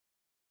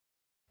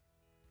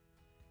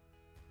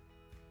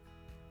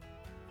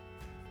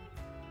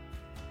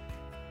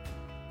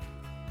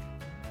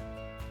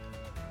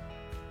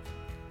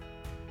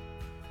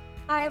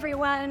Hi,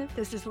 everyone.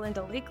 This is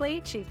Linda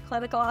Leakley, Chief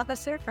Clinical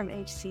Officer from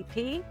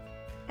HCP,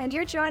 and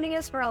you're joining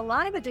us for a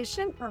live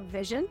edition of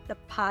Vision, the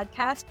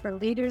podcast for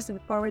leaders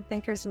and forward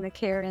thinkers in the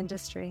care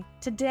industry.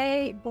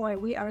 Today,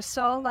 we are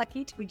so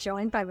lucky to be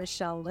joined by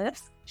Michelle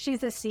Lisk. She's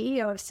the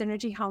CEO of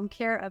Synergy Home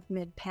Care of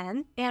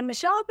Mid-Penn, and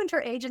Michelle opened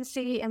her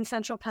agency in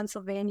central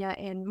Pennsylvania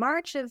in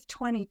March of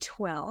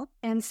 2012.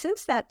 And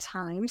since that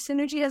time,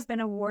 Synergy has been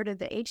awarded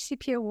the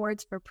HCP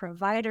Awards for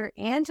Provider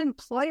and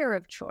Employer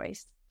of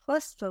Choice,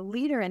 plus the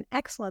Leader in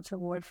Excellence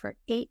Award for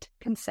 8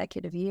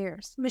 consecutive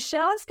years.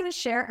 Michelle is going to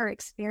share her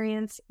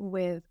experience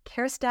with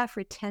care staff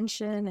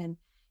retention and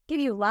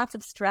give you lots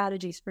of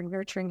strategies for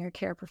nurturing your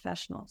care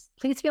professionals.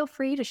 Please feel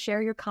free to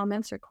share your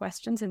comments or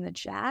questions in the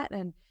chat,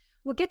 and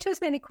we'll get to as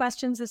many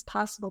questions as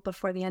possible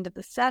before the end of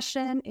the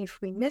session.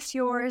 If we miss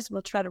yours,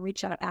 we'll try to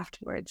reach out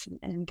afterwards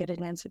and get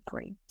it answered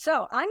for you.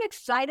 So I'm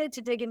excited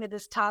to dig into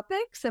this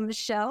topic. So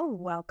Michelle,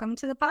 welcome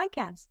to the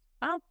podcast.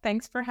 Oh,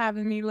 thanks for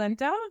having me,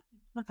 Linda.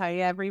 Hi,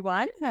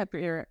 everyone. Hope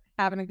you're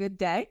having a good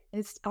day.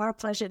 It's our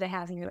pleasure to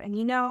have you. And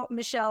you know,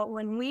 Michelle,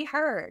 when we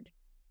heard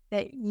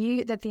that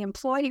the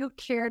employee who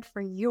cared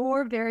for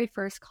your very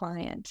first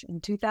client in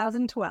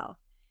 2012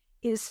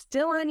 is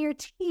still on your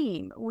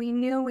team, we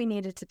knew we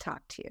needed to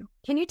talk to you.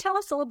 Can you tell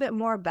us a little bit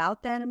more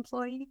about that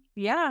employee?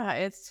 Yeah,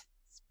 it's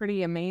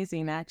pretty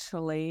amazing,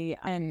 actually.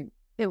 And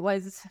it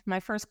was my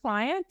first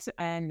client,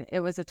 and it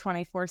was a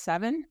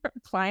 24/7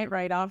 client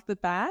right off the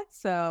bat.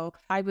 So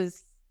I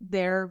was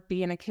there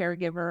being a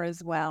caregiver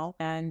as well.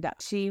 And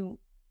she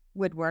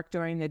would work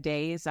during the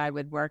days, I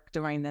would work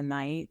during the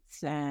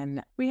nights.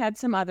 And we had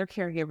some other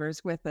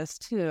caregivers with us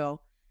too.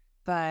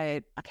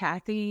 But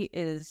Kathy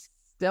is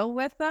still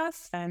with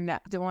us and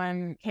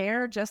doing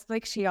care just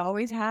like she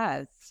always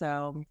has.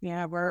 So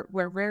yeah,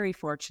 we're very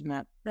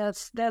fortunate.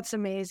 That's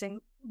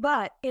amazing.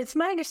 But it's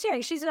my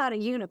understanding she's not a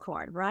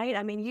unicorn, right?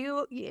 I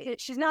mean,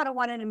 she's not a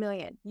 1 in a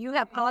million. You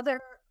have other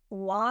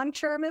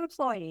long-term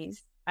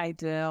employees. I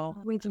do.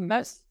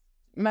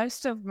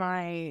 Most of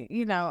my,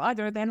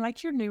 other than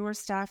like your newer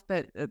staff,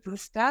 but the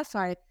staff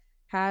I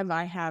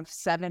have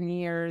 7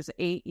 years,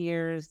 8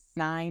 years,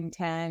 9,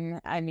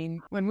 10. I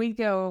mean,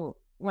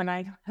 when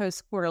I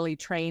host quarterly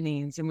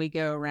trainings and we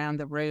go around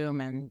the room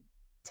and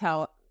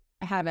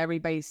have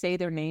everybody say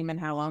their name and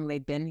how long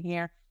they've been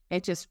here,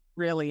 it just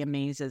really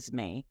amazes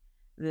me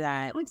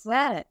that. What's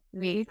that?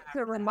 It's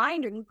a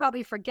reminder. You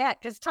probably forget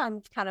because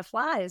time kind of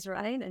flies,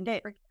 right? And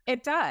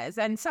it does.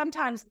 And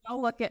sometimes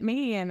they'll look at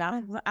me and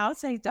I'll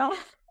say, don't.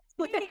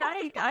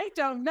 I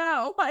don't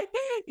know.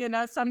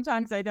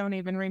 Sometimes I don't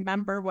even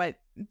remember what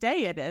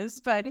day it is.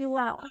 But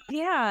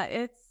yeah,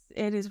 it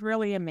is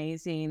really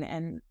amazing.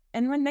 And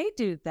when they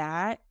do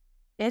that,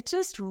 it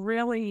just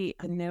really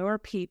the newer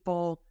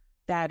people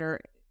that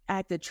are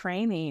at the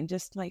training,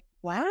 just like,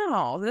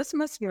 wow, this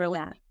must be really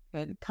a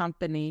good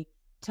company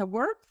to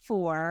work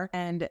for.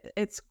 And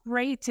it's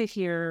great to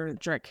hear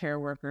direct care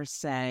workers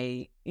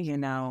say,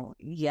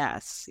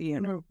 yes,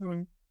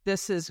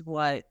 this is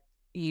what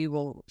you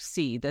will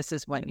see. This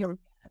is what you'll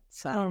get.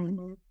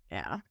 So,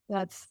 yeah.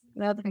 That's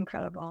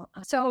incredible.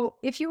 So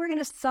if you were going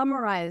to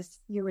summarize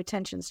your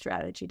retention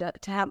strategy to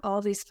have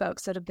all these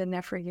folks that have been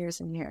there for years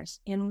and years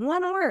in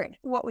one word,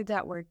 what would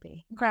that word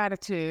be?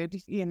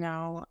 Gratitude,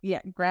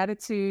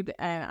 gratitude.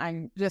 And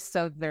I'm just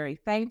so very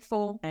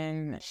thankful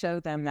and show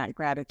them that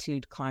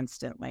gratitude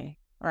constantly,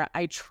 or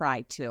I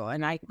try to,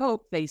 and I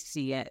hope they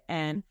see it.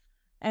 And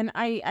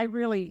I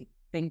really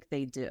think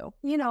they do.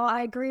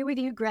 I agree with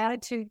you.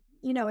 Gratitude,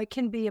 it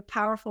can be a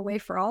powerful way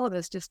for all of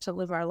us just to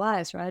live our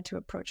lives, right? To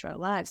approach our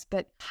lives.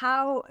 But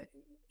how,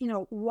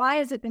 why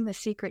has it been the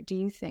secret, do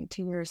you think,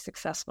 to your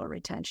successful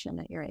retention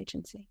at your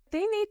agency?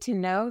 They need to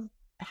know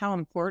how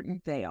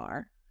important they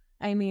are.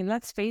 I mean,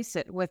 let's face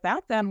it,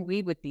 without them,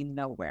 we would be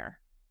nowhere.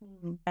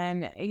 Mm-hmm.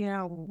 And,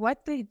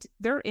 what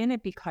they're in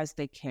it because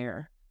they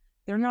care.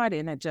 They're not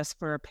in it just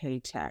for a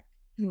paycheck.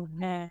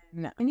 Mm-hmm.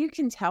 And you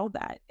can tell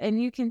that.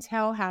 And you can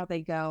tell how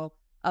they go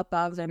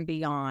above and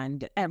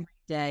beyond every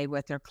day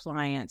with their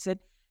clients. And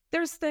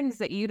there's things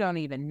that you don't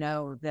even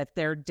know that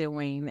they're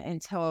doing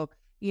until,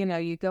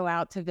 you go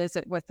out to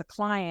visit with the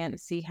client and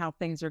see how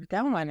things are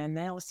going. And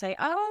they'll say,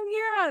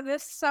 oh yeah,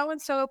 this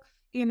so-and-so,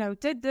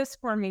 did this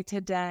for me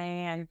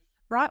today and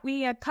brought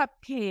me a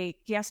cupcake.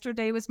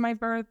 Yesterday was my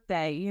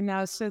birthday,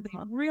 so they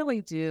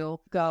really do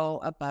go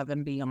above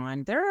and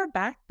beyond. They're a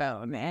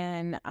backbone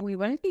and we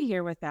wouldn't be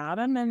here without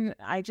them. And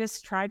I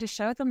just try to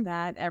show them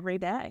that every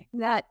day.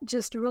 That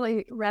just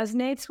really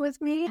resonates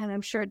with me. And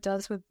I'm sure it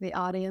does with the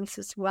audience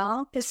as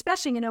well.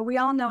 Especially, we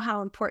all know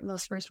how important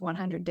those first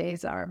 100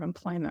 days are of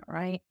employment,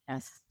 right?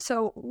 Yes.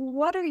 So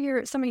what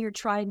are some of your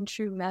tried and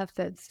true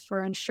methods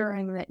for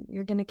ensuring that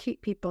you're going to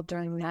keep people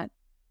during that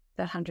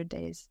 100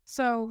 days?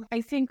 So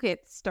I think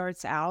it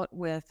starts out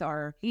with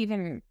our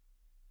interview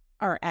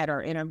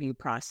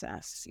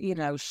process,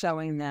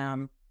 showing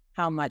them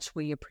how much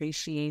we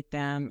appreciate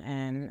them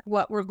and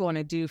what we're going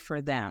to do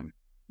for them.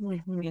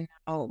 Mm-hmm.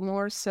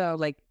 More so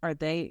like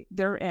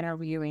they're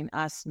interviewing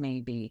us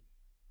maybe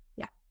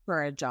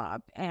for a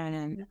job.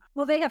 And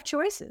well, they have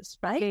choices,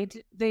 right?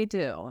 they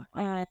do.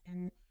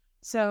 And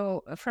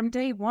so from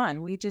day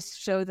one, we just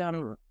show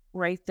them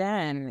right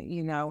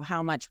then,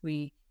 how much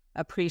we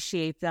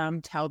appreciate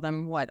them, tell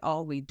them what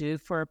all we do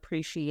for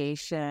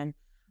appreciation,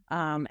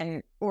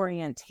 and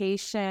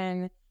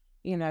orientation.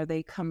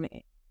 They come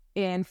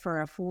in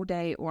for a full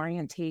day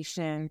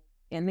orientation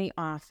in the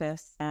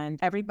office, and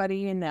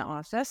everybody in the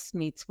office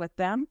meets with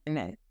them and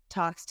it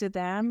talks to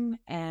them.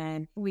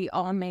 And we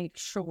all make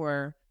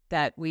sure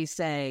that we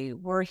say,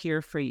 we're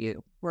here for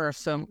you. We're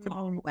some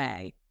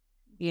way,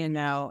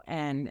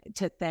 and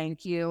to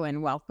thank you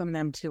and welcome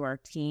them to our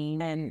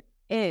team. And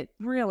it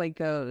really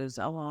goes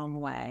a long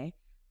way.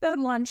 The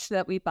lunch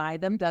that we buy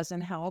them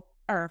doesn't help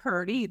or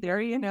hurt either,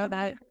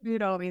 that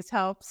food always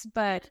helps.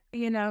 But,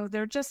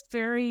 they're just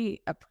very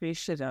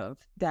appreciative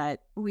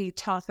that we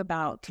talk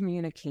about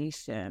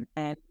communication,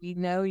 and we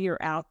know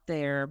you're out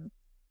there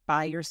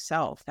by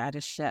yourself at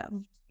a shift.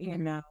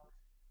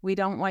 We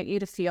don't want you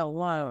to feel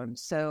alone,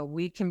 so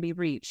we can be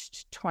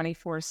reached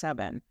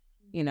 24/7,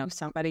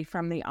 somebody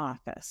from the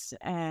office,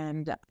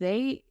 and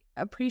they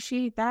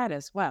appreciate that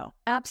as well.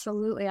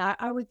 Absolutely.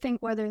 I would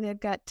think whether they've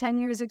got 10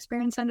 years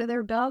experience under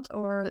their belt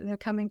or they're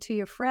coming to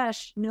you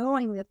fresh,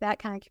 knowing that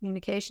kind of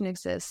communication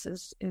exists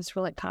is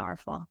really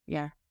powerful.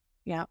 Yeah.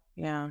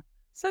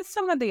 So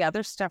some of the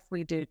other stuff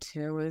we do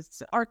too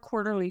is our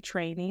quarterly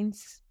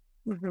trainings.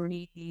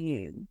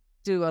 We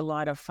do a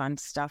lot of fun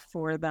stuff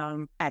for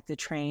them at the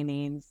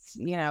trainings.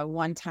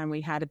 One time we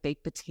had a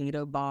baked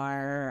potato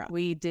bar.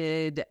 We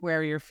did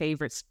wear your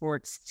favorite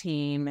sports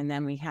team, and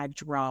then we had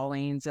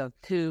drawings of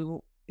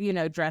who,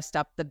 dressed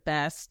up the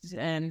best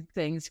and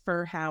things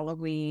for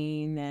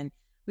Halloween. And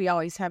we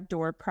always have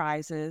door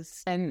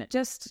prizes, and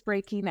just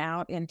breaking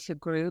out into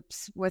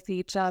groups with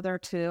each other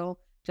too,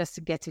 just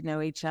to get to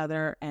know each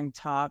other and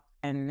talk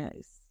and,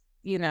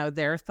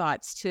 their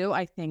thoughts too,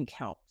 I think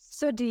helps.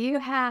 So do you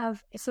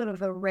have sort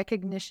of a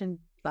recognition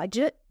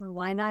budget or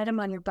line item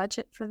on your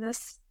budget for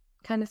this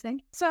kind of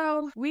thing?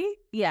 So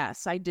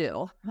yes, I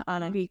do.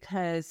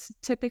 Because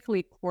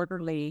typically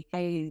quarterly,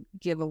 I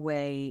give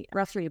away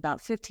roughly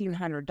about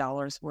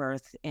 $1,500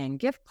 worth in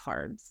gift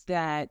cards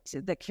that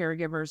the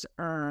caregivers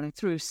earn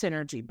through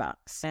Synergy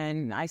Bucks.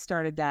 And I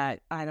started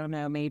that, I don't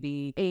know,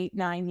 maybe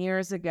 8-9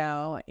 years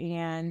ago,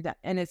 and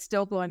it's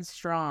still going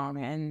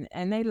strong,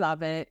 and they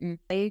love it. And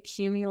they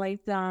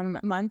accumulate them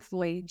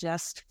monthly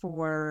just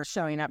for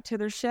showing up to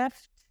their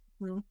shift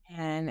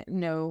and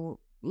no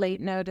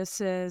late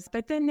notices,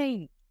 but then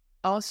they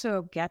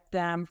also get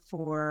them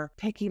for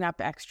picking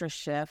up extra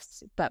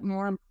shifts. But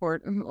more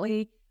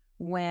importantly,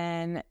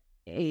 when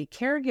a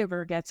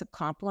caregiver gets a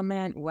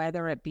compliment,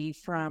 whether it be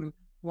from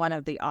one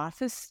of the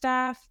office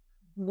staff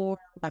or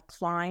a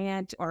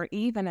client or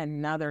even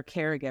another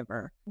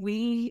caregiver,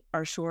 we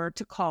are sure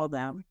to call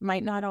them.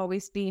 Might not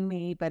always be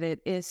me, but it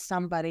is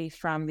somebody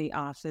from the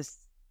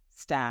office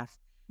staff.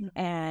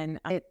 And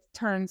it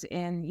turns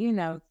in,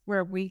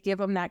 where we give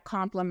them that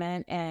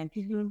compliment, and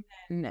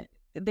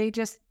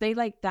they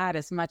like that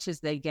as much as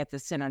they get the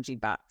Synergy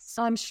Bucks.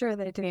 I'm sure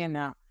they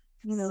do.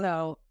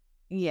 So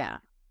yeah.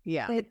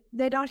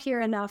 They don't hear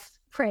enough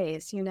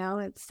praise,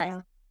 it's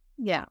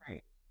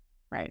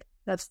right.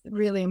 That's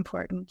really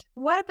important.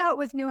 What about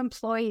with new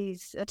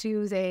employees?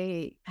 Do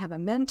they have a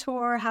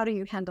mentor? How do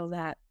you handle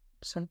that?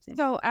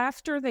 So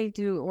after they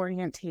do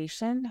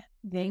orientation,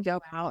 they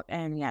go out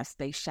and yes,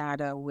 they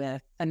shadow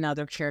with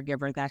another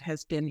caregiver that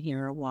has been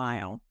here a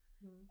while.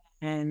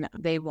 And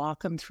they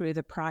walk them through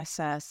the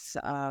process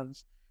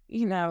of,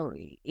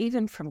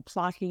 even from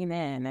clocking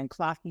in and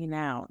clocking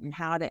out and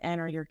how to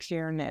enter your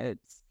care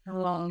notes.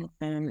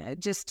 And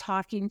just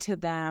talking to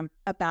them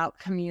about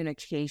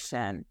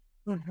communication,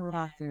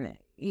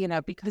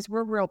 because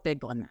we're real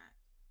big on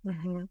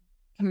that.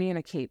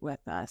 Communicate with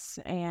us.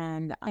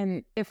 And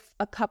if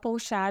a couple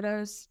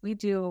shadows, we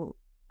do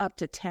up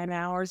to 10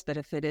 hours, but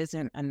if it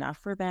isn't enough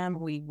for them,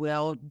 we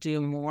will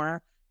do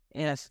more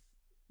if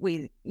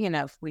we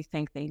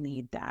think they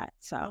need that.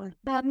 So,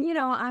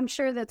 I'm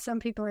sure that some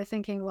people are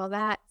thinking, well,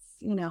 that's,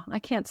 I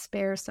can't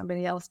spare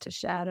somebody else to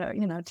shadow,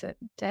 to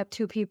have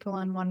two people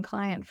on one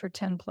client for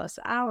 10 plus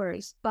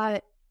hours.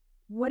 But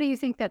what do you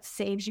think that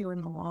saves you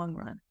in the long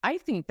run? I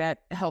think that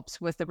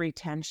helps with the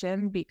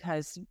retention,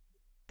 because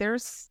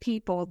there's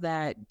people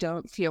that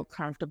don't feel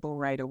comfortable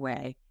right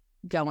away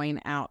going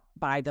out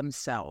by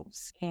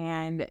themselves.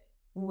 And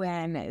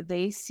when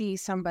they see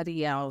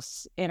somebody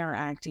else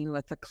interacting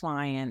with the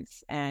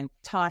clients and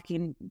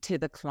talking to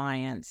the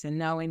clients and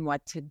knowing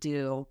what to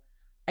do,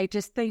 I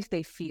just think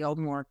they feel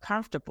more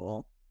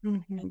comfortable.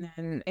 And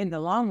then in the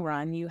long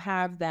run, you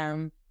have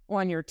them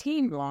on your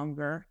team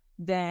longer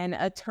than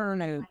a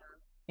turnover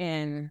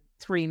in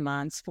 3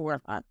 months,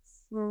 4 months.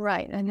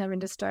 Right. And having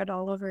to start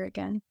all over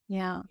again.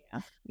 Yeah.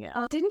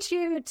 Didn't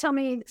you tell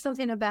me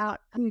something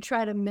about you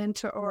try to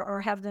mentor or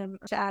have them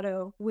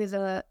shadow with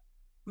a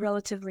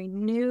relatively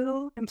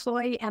new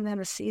employee and then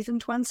a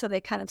seasoned one, so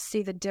they kind of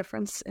see the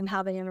difference in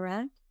how they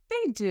interact?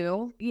 They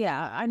do.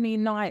 Yeah. I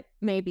mean, not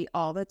maybe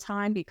all the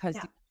time, because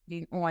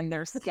on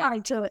their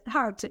schedule.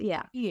 Hard to,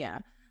 yeah. Yeah.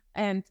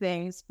 and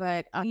things.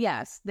 But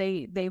yes,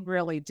 they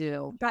really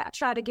do. But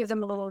try to give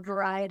them a little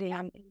variety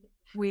on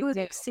who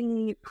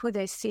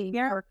they see.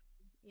 Yeah.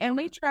 And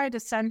we try to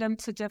send them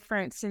to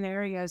different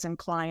scenarios and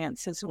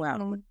clients as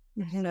well.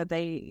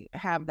 They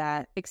have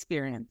that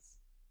experience.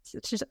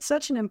 It's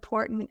such an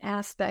important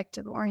aspect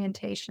of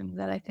orientation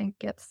that I think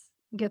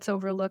gets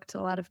overlooked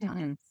a lot of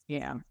times.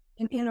 Yeah.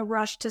 In a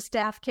rush to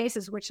staff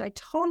cases, which I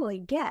totally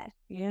get.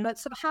 Yeah. But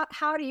so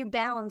how do you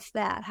balance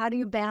that? How do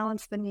you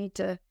balance the need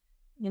to,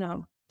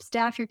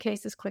 staff your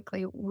cases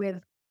quickly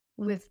with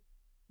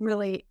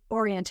really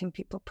orienting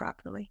people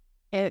properly?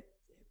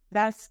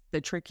 That's the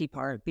tricky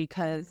part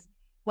because,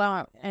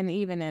 and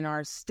even in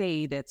our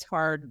state, it's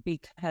hard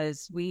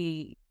because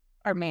we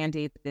are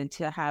mandated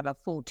to have a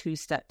full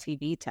 2-step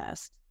TB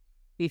test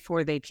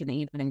before they can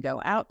even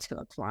go out to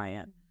a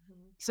client.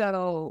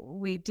 So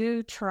we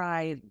do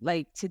try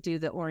to do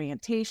the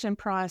orientation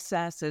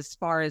process as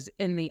far as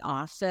in the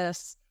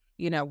office,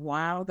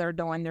 while they're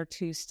doing their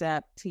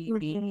 2-step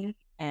TB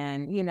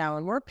and,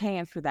 and we're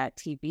paying for that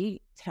TB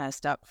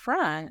test up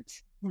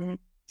front.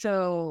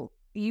 So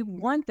you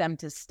want them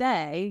to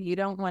stay. You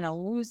don't want to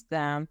lose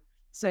them.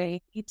 So you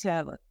need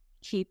to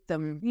keep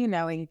them,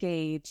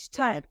 engaged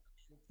type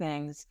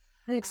things.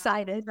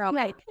 Excited.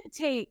 Right.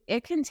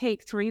 It can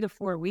take 3 to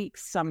 4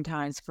 weeks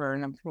sometimes for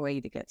an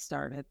employee to get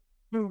started.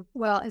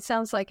 Well, it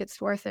sounds like it's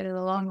worth it in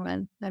the long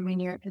run. I mean,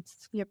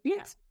 it's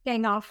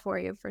paying off for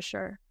you for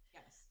sure.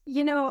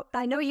 Yes.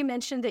 I know you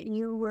mentioned that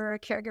you were a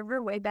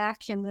caregiver way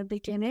back in the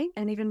beginning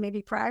and even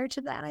maybe prior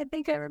to that, I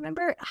think I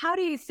remember. How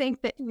do you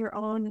think that your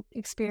own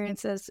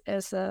experience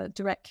as a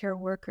direct care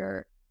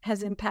worker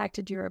has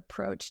impacted your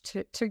approach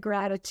to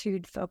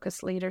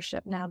gratitude-focused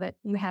leadership now that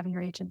you have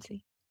your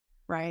agency?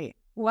 Right.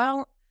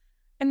 Well,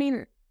 I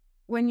mean,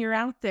 when you're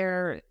out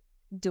there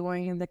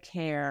doing the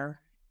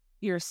care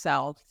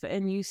yourself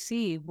and you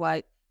see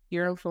what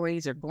your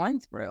employees are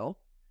going through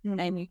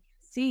and you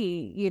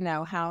see,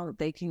 how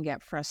they can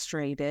get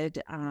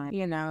frustrated,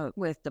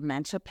 with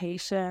dementia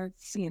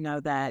patients,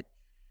 that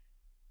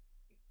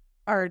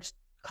are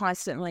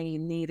constantly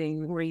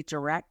needing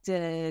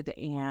redirected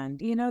and,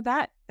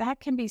 that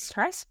can be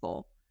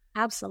stressful.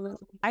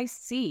 Absolutely. I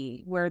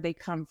see where they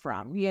come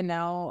from,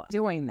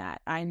 doing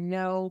that. I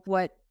know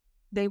what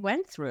they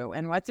went through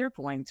and what they're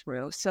going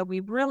through. So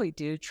we really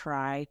do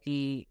try to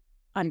be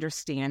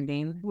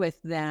understanding with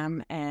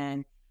them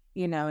and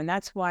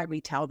that's why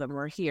we tell them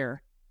we're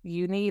here.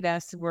 You need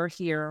us, we're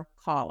here,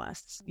 call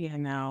us,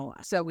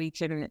 so we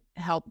can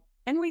help.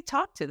 And we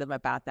talk to them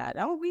about that.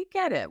 Oh, we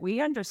get it.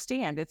 We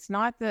understand. It's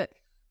not that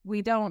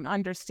we don't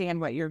understand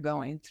what you're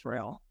going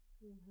through.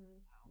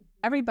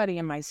 Everybody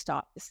in my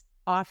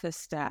office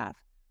staff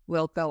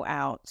will go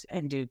out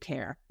and do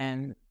care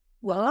and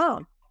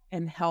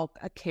help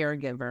a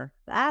caregiver.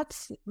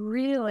 That's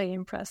really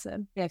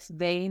impressive. If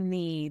they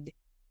need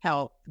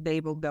help,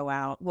 we'll go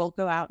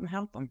out and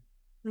help them.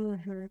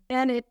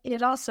 And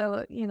it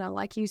also,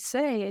 like you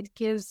say, it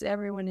gives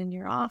everyone in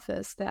your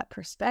office that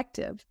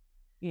perspective.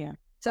 Yeah.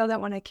 So that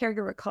when a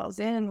caregiver calls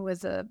in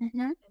with an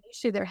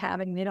issue they're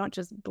having, they don't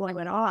just blow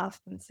it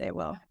off and say,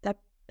 well, that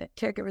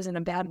caregiver's in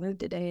a bad mood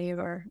today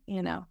or,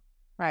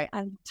 right,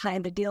 I'm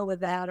trying to deal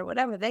with that or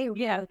whatever. They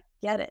get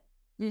it.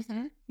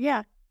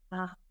 Yeah.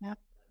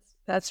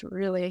 That's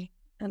really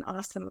an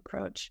awesome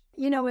approach.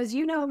 As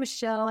you know,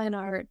 Michelle, in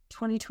our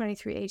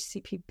 2023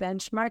 HCP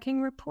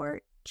Benchmarking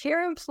Report,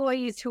 care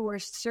employees who were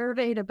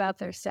surveyed about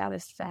their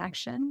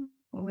satisfaction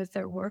with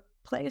their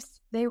workplace,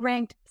 they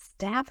ranked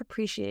staff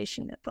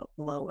appreciation at the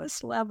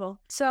lowest level.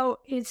 So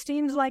it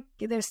seems like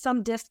there's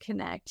some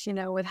disconnect,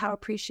 with how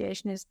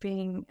appreciation is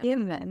being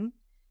given.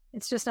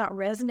 It's just not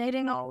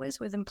resonating always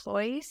with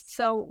employees.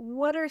 So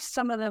what are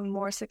some of the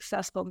more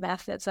successful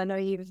methods? I know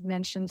you've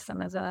mentioned some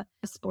of the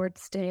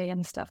sports day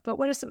and stuff, but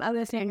what are some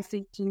other things that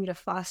you do to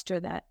foster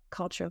that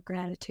culture of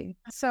gratitude?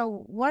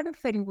 So one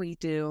thing we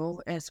do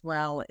as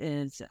well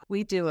is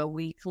we do a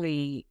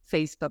weekly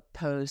Facebook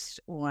post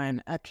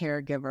on a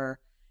caregiver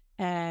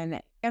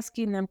and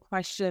asking them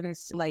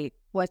questions like,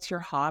 what's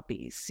your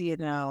hobbies?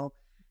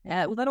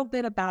 A little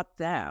bit about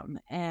them,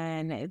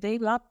 and they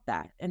love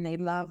that, and they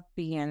love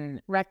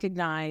being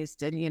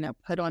recognized and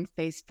put on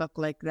Facebook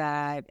like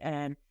that,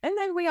 and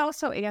then we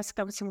also ask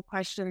them some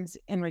questions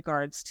in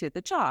regards to the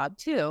job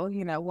too.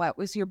 What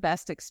was your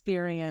best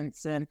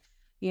experience, and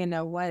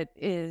what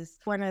is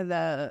one of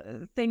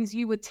the things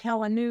you would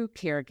tell a new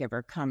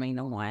caregiver coming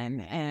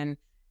on, and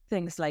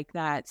things like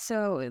that.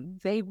 So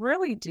they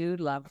really do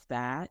love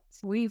that.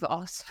 We've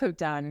also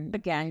done,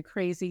 again,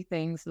 crazy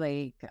things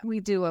like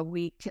we do a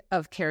week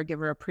of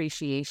caregiver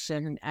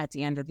appreciation at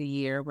the end of the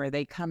year where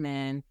they come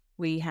in.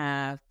 We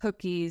have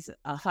cookies,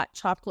 a hot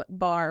chocolate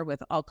bar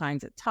with all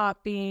kinds of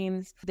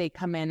toppings. They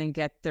come in and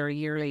get their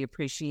yearly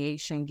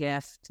appreciation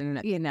gift and,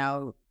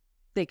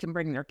 they can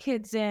bring their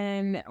kids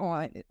in.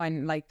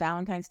 On like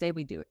Valentine's Day,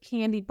 we do a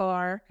candy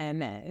bar,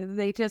 and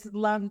they just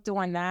love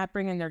doing that,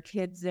 bringing their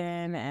kids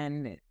in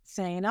and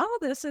saying, "Oh,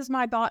 this is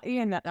my body,"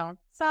 and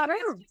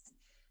just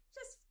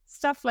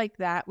stuff like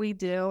that we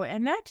do,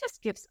 and that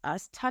just gives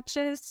us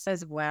touches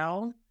as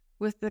well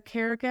with the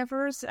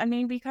caregivers. I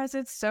mean, because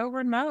it's so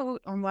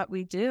remote on what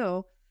we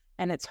do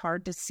and it's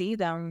hard to see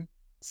them.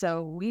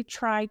 So we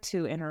try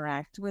to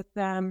interact with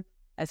them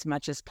as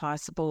much as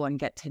possible and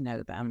get to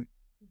know them.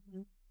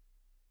 Mm-hmm.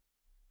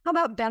 How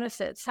about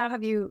benefits? How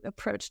have you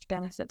approached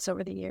benefits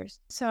over the years?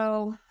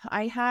 So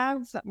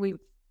we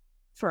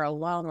for a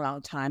long,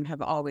 long time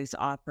have always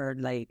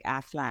offered like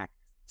AFLAC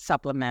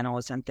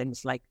supplementals and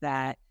things like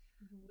that.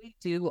 Mm-hmm. We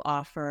do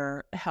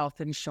offer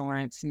health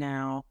insurance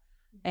now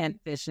and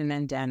vision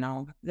and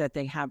dental that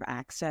they have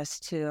access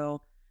to.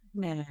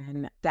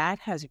 And that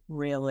has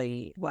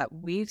really, what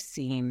we've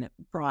seen,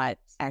 brought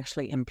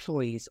actually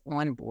employees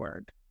on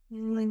board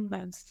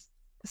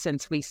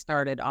since we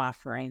started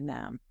offering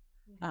them.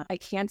 I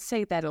can't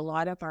say that a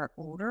lot of our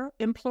older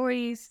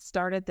employees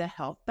started the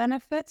health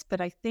benefits,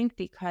 but I think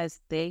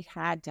because they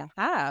had to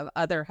have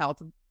other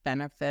health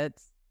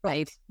benefits,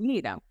 right,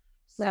 need them.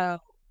 So,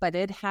 but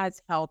it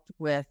has helped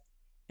with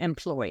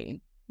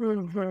employee.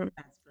 Mm-hmm.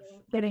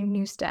 Getting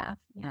new staff.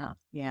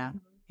 Yeah.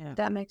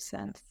 That makes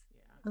sense.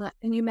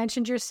 And you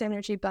mentioned your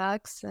synergy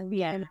bucks and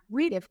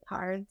gift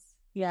cards.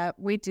 Yeah,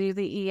 we do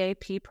the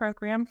EAP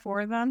program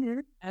for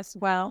them as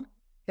well.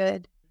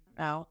 Good.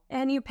 Oh.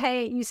 And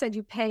you said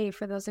you pay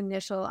for those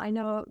initial. I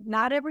know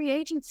not every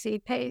agency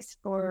pays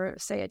for,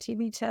 say, a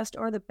TB test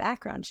or the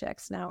background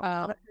checks now.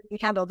 How do you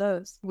handle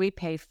those? We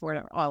pay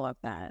for all of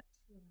that.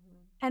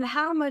 And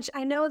how much,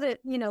 I know that,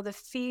 the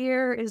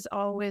fear is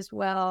always,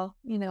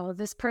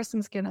 this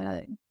person's going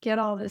to get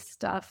all this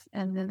stuff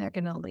and then they're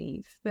going to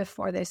leave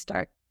before they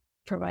start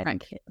providing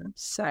care.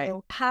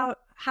 So how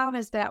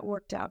has that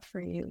worked out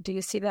for you? Do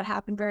you see that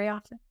happen very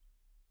often?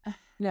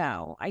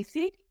 No, I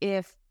think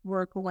if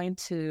we're going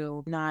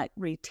to not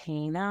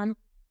retain them,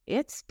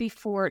 it's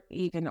before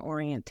even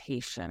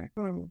orientation,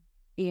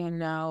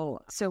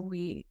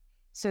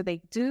 so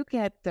they do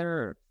get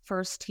their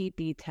first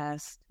TB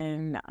test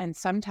and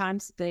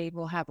sometimes they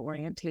will have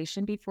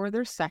orientation before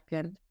their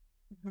second,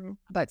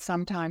 but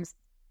sometimes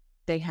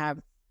they have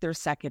their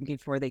second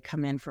before they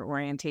come in for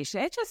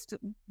orientation. It just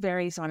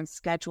varies on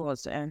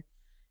schedules and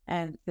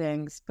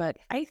things. But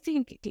I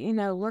think,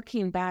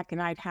 looking back,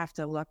 and I'd have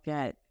to look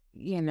at,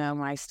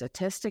 my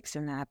statistics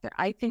and that, but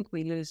I think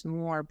we lose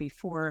more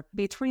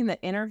between the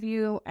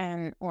interview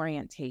and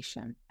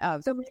orientation.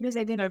 So because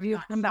they interview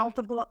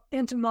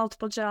into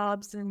multiple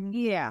jobs and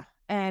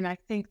and I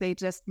think they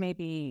just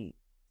maybe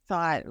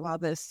thought, well,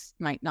 this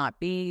might not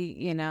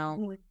be,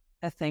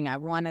 a thing I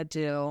want to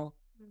do.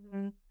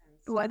 Mm-hmm.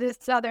 Well,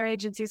 this other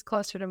agency is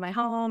closer to my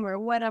home or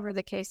whatever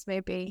the case may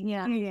be.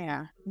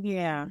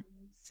 Yeah.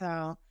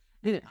 So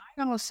I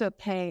also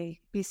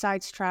pay,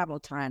 besides travel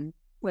time,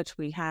 which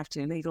we have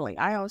to legally,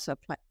 I also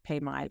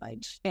pay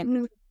mileage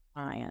and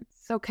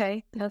clients.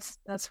 Okay,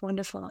 that's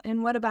wonderful.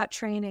 And what about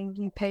training?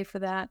 You pay for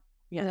that?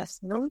 Yes.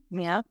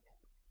 Yeah.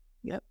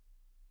 Yep.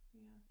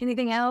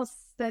 Anything else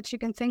that you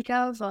can think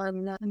of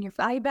on your?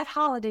 I bet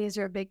holidays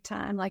are a big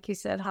time, like you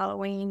said,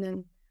 Halloween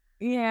and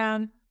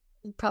you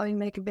probably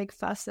make a big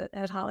fuss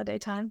at holiday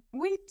time.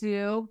 We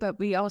do, but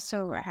we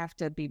also have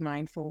to be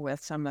mindful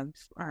with some of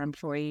our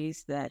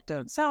employees that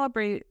don't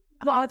celebrate.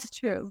 Well, it's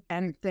true.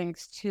 And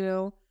things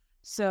too.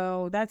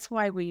 So that's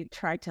why we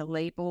try to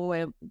label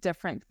it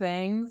different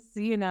things,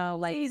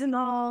 like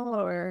seasonal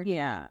or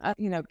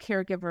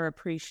Caregiver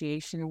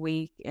Appreciation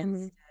Week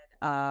instead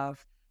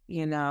of,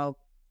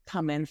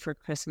 come in for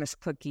Christmas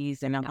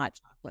cookies and a hot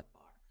chocolate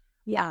bar.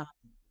 Yeah.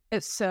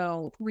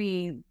 So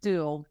we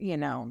do,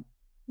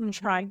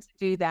 trying to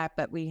do that,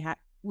 but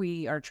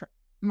we are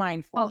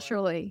mindful.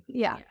 Culturally,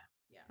 yeah.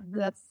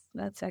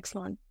 That's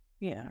excellent.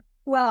 Yeah.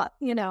 Well,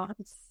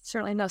 it's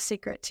certainly no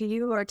secret to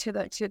you or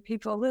to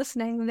people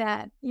listening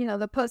that,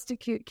 the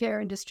post-acute care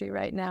industry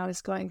right now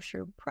is going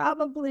through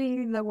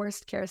probably the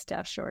worst care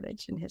staff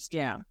shortage in history.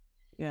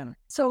 Yeah.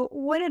 So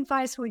what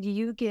advice would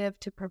you give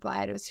to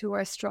providers who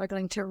are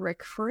struggling to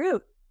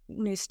recruit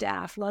new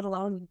staff, let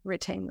alone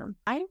retain them?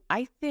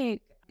 I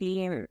think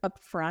being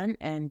upfront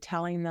and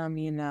telling them,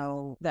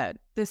 that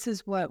this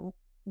is what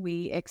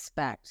we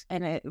expect,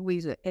 and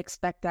we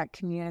expect that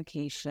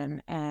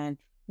communication, and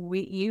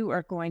you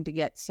are going to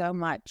get so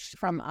much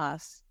from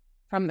us,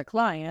 from the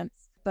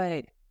clients,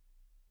 but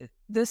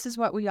this is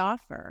what we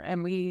offer,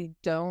 and we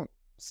don't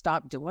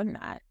stop doing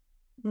that.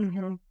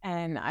 Mm-hmm.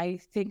 And I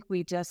think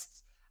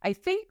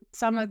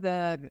some of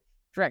the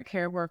direct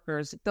care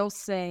workers, they'll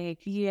say,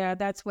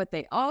 that's what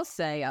they all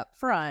say up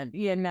front,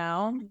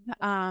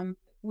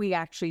 we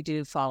actually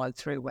do follow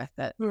through with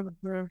it.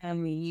 Mm-hmm.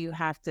 And you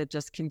have to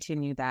just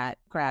continue that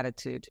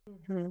gratitude.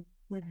 Mm-hmm.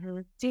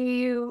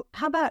 Mm-hmm.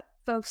 How about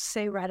folks,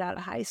 say, right out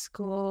of high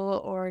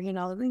school or,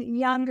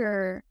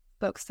 younger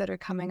folks that are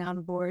coming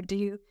on board? Do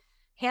you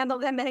handle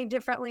them any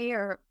differently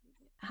or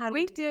how do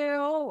we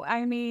do?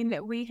 I mean,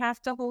 we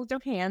have to hold their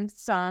hands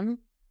some,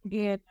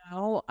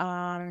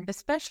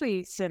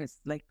 especially since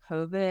like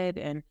COVID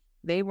and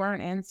they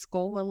weren't in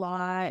school a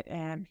lot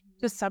and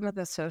just some of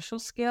the social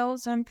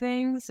skills and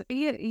things,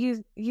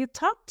 you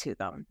talk to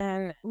them,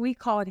 and we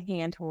call it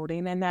hand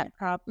holding, and that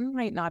probably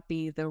might not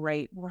be the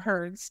right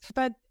words,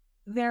 but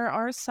there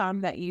are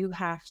some that you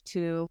have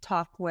to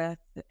talk with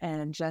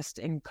and just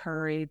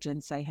encourage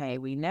and say, hey,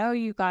 we know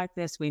you got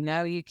this. We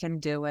know you can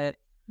do it.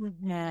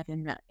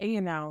 And,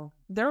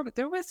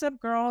 there was a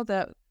girl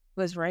that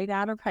was right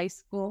out of high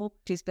school.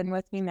 She's been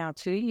with me now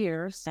 2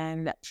 years,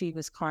 and she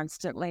was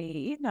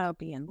constantly,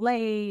 being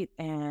late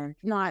and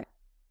not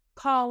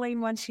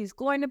calling when she's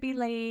going to be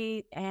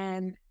late.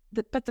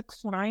 But the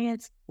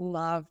clients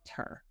loved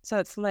her. So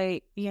it's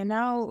like,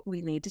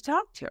 we need to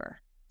talk to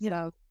her.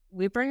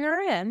 We bring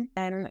her in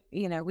and,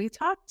 we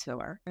talk to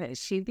her.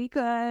 She'd be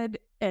good.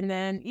 And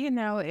then,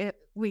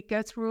 we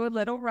go through a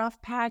little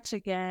rough patch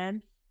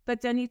again.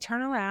 But then you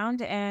turn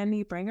around and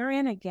you bring her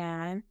in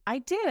again. I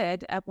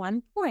did. At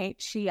one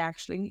point, she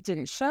actually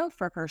didn't show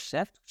for her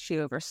shift. She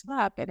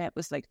overslept, and it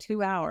was like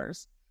 2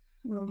 hours.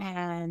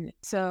 And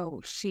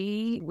so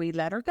we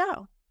let her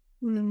go.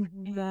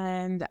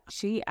 And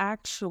she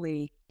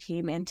actually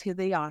came into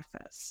the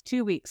office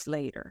 2 weeks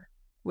later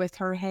with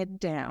her head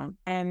down.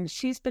 And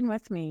she's been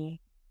with me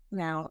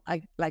now,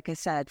 like I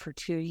said, for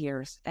 2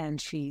 years, and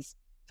she's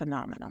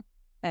phenomenal.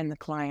 And the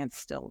clients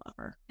still love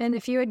her. And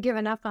if you had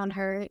given up on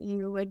her,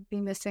 you would be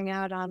missing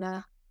out on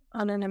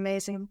an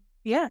amazing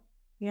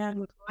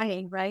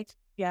employee, right?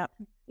 Yeah.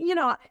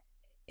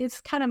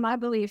 It's kind of my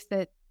belief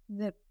that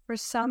for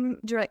some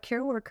direct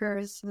care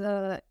workers,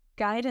 the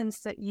guidance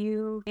that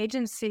you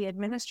agency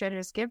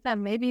administrators give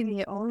them may be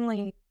the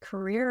only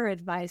career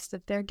advice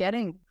that they're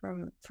getting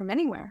from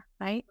anywhere,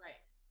 right?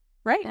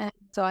 Right. And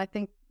so I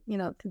think,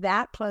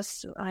 that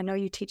plus I know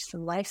you teach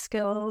some life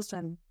skills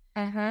and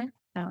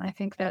I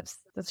think that's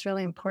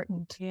really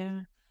important.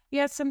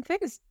 Yeah. Some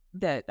things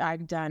that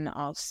I've done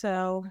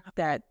also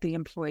that the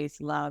employees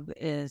love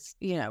is,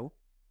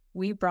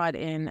 we brought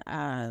in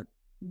a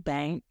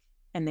bank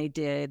and they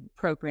did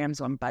programs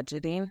on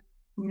budgeting.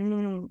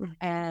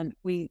 And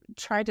we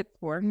try to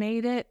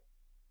coordinate it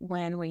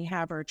when we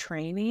have our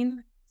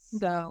training.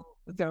 So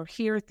they're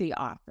here at the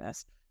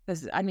office.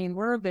 Because,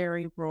 we're a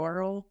very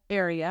rural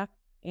area,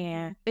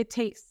 and it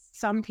takes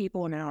some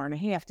people an hour and a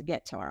half to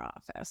get to our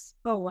office.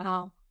 Oh,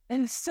 wow.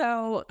 And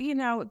so,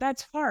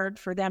 that's hard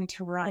for them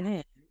to run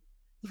in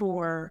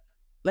for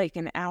like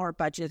an hour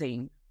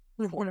budgeting.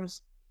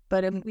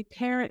 But if we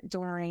parent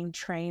during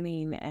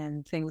training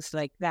and things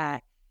like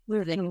that,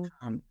 they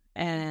come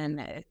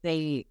and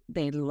they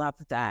love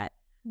that.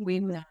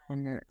 We've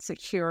done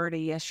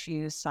security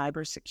issues,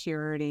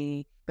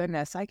 cybersecurity.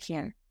 Goodness, I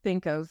can't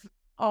think of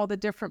all the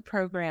different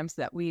programs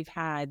that we've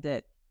had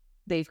that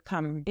they've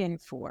come in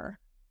for.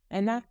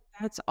 And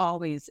that's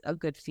always a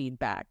good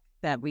feedback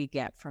that we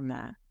get from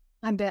that.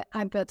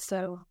 I bet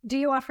so. Do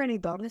you offer any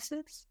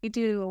bonuses? We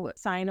do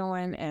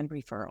sign-on and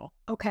referral.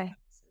 Okay.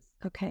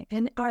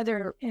 And are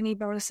there any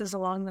bonuses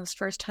along those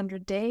first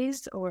 100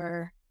 days,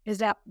 or is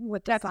that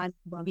what defines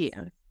bonus?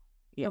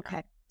 Yeah.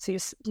 Okay. So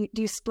do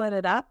you split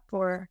it up,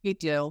 or? We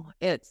do.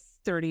 It's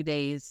 30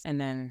 days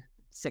and then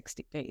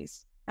 60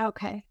 days.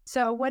 Okay.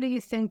 So what do you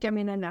think? I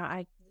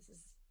know this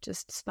is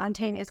just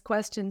spontaneous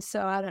questions,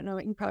 so I don't know.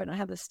 You probably don't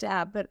have the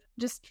stat, but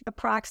just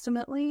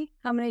approximately,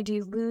 how many do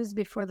you lose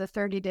before the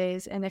 30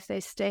 days? And if they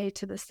stay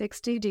to the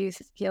 60, do you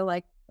feel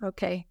like,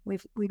 okay,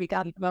 we've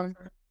got them?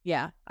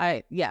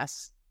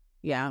 Yes.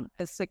 Yeah.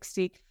 A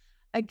 60.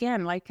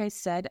 Again, like I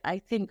said, I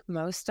think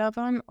most of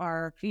them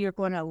you're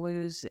going to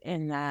lose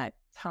in that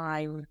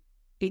time.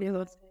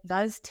 It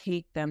does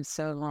take them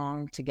so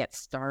long to get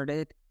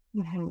started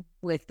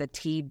with the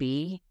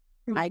TB.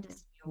 I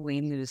just feel we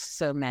lose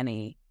so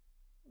many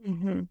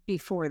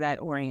before that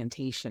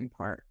orientation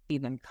part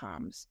even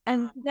comes.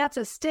 And that's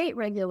a state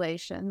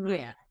regulation.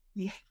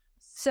 Yeah.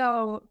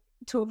 So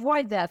to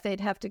avoid that, they'd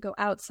have to go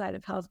outside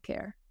of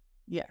healthcare.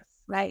 Yes.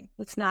 Right?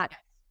 It's not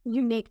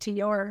unique to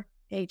your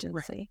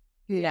agency.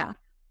 Right.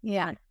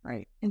 Yeah.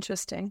 Right.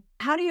 Interesting.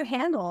 How do you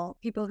handle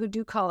people who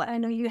do call it? I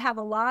know you have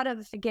a lot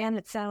of, again,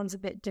 it sounds a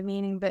bit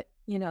demeaning, but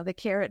the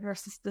carrot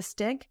versus the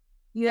stick.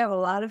 You have a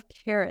lot of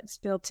carrots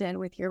built in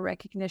with your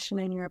recognition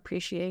and your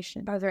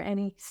appreciation. Are there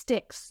any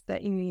sticks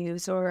that you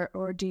use,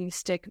 or do you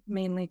stick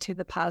mainly to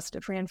the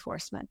positive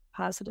reinforcement,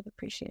 positive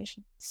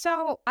appreciation?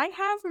 So I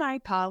have my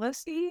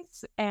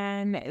policies,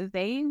 and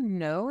they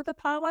know the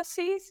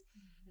policies.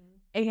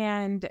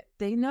 And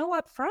they know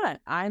up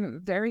front.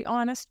 I'm very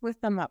honest with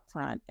them up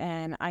front.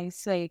 And I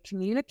say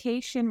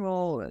communication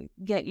will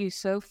get you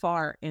so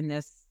far in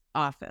this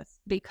office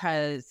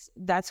because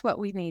that's what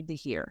we need to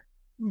hear.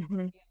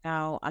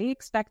 Now, I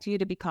expect you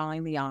to be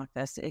calling the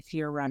office if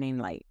you're running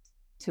late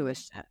to a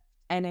shift.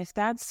 And if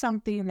that's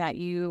something that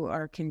you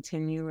are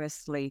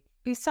continuously,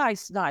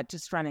 besides not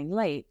just running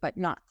late, but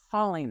not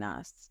calling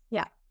us.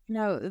 Yeah.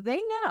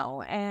 They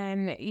know.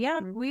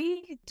 And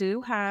we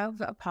do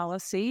have a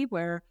policy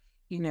where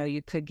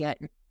you could get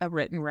a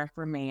written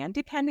reprimand,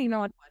 depending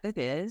on what it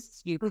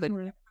is. You could get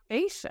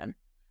probation.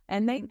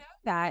 And they know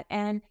that.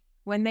 And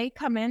when they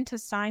come in to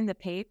sign the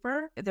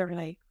paper, they're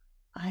like,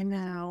 I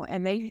know.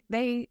 And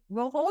they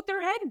will hold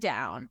their head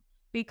down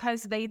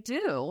because they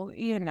do,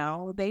 they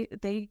want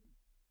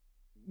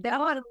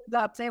to live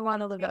up. They want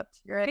to live up to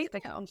your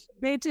expectations.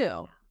 They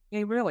do.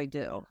 They really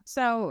do.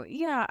 So,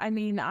 I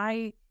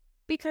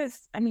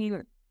because, I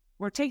mean,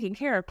 we're taking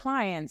care of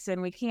clients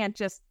and we can't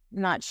just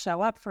not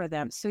show up for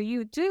them. So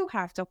you do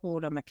have to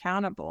hold them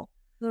accountable.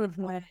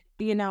 But,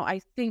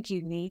 I think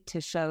you need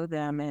to show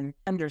them and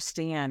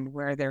understand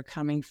where they're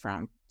coming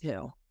from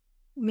too.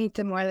 Meet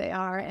them where they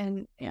are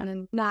and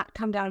not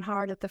come down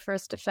hard at the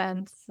first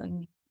offense.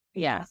 And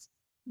yes.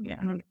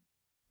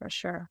 For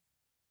sure.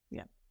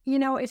 Yeah.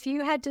 If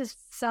you had to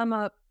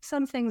sum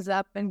things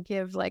up and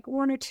give like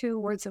one or two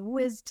words of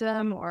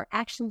wisdom or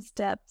action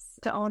steps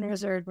to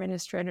owners or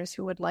administrators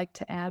who would like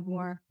to add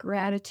more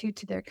gratitude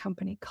to their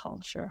company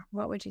culture,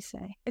 what would you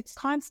say? It's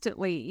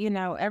constantly,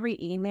 every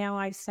email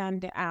I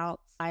send out,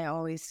 I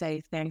always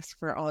say thanks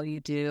for all you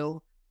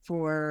do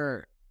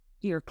for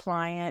your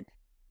client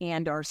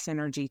and our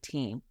Synergy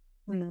team.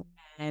 Mm-hmm.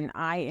 And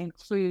I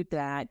include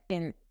that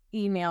in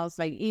emails,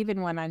 like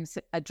even when I'm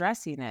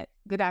addressing it.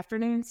 Good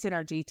afternoon,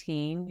 Synergy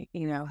team.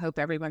 Hope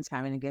everyone's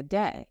having a good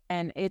day.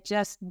 And it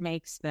just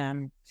makes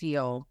them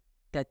feel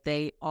that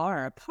they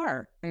are a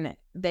part, and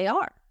they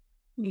are.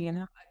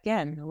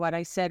 Again, what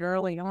I said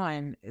early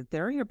on,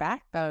 they're your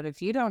backbone.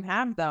 If you don't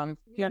have them,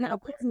 you're no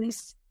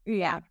business.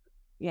 Yeah.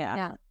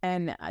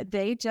 And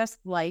they just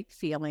like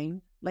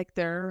feeling like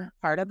they're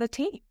part of the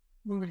team.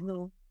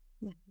 Mm-hmm.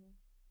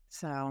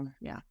 So,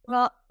 yeah.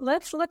 Well,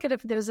 let's look at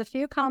if there's a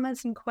few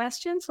comments and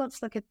questions.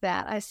 Let's look at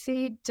that. I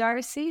see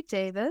Darcy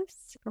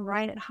Davis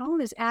right at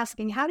home is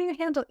asking, how do you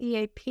handle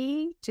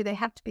EAP? Do they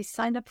have to be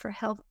signed up for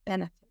health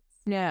benefits?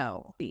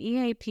 No. The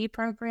EAP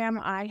program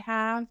I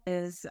have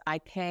is I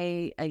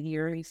pay a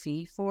yearly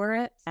fee for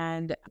it,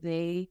 and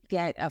they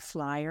get a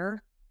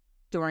flyer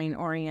during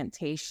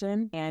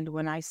orientation. And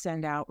when I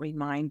send out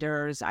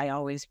reminders, I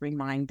always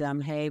remind them,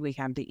 hey, we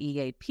have the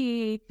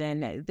EAP.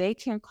 Then they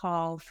can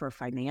call for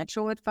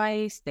financial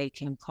advice. They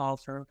can call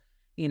for,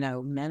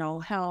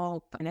 mental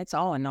health, and it's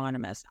all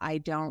anonymous. I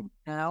don't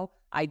know.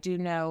 I do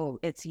know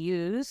it's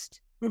used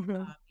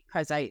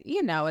because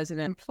as an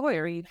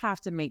employer, you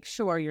have to make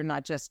sure you're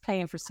not just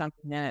paying for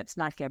something and it's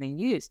not getting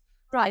used.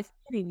 Right. It's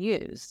getting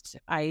used.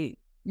 I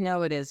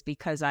know it is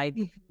because I,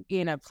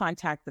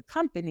 contact the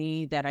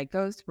company that I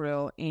go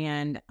through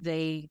and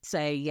they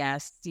say,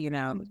 yes,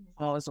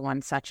 all is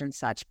on such and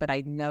such, but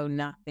I know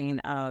nothing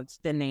of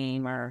the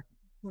name or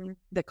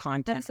the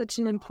content. That's such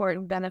an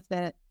important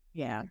benefit.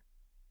 Yeah.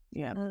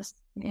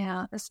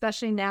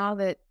 Especially now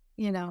that,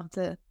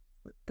 the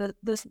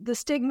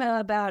stigma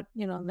about,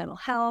 mental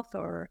health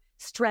or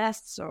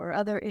stress or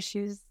other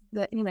issues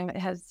that,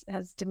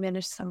 has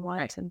diminished somewhat,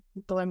 right. And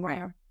people are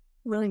more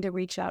willing to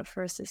reach out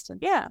for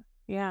assistance. Yeah.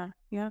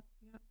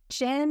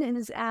 Jen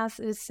is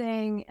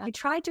saying, I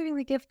tried doing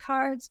the gift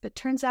cards, but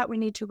turns out we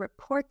need to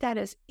report that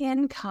as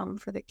income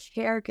for the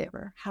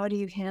caregiver. How do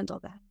you handle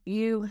that?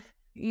 You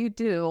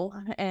do.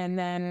 And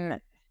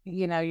then,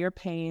 you're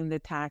paying the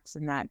tax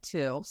and that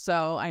too.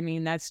 So,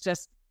 that's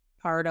just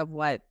part of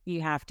what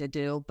you have to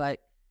do. But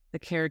the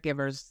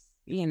caregivers,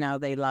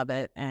 they love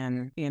it.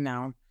 And,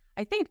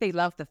 I think they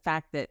love the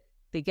fact that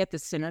they get the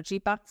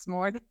Synergy bucks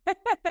more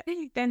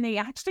than they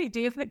actually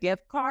do the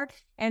gift card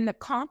and the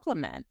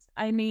compliment.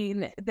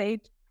 They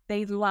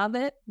love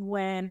it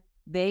when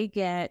they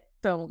get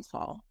phone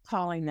call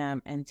calling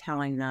them and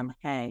telling them,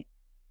 hey,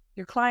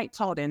 your client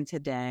called in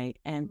today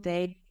and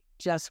they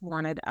just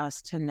wanted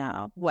us to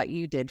know what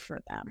you did for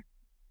them.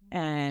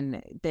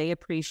 And they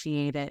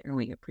appreciate it and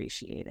we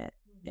appreciate it.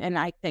 And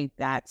I think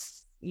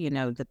that's,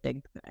 the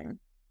big thing.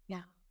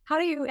 Yeah. How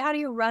do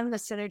you run the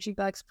Synergy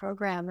Bucks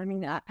program?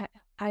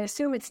 I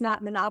assume it's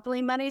not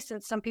monopoly money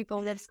since some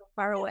people live so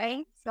far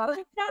away. So no,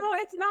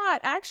 it's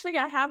not. Actually,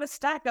 I have a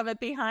stack of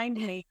it behind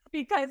me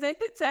because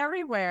it's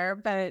everywhere.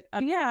 But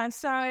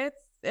so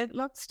it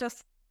looks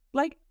just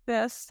like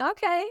this.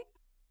 Okay.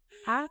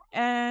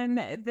 And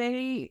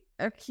they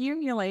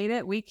accumulate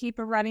it. We keep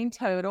a running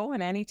total,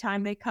 and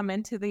anytime they come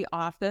into the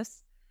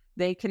office,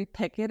 they can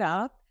pick it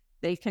up.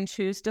 They can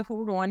choose to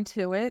hold on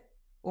to it,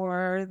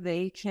 or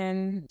they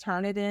can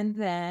turn it in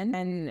then.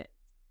 And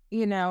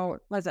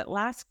was it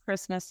last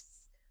Christmas,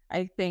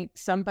 I think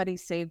somebody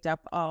saved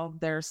up all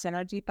their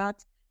Synergy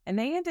bucks and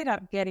they ended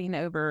up getting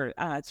over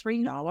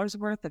 $3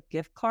 worth of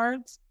gift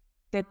cards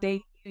that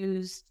they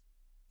used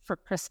for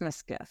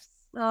Christmas gifts.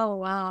 Oh,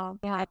 wow.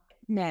 Yeah, it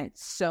meant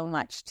so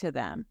much to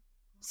them.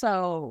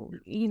 So,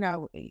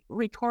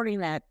 recording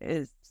that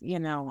is,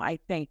 I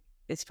think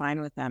is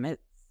fine with them.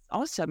 It's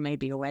also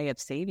maybe a way of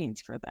savings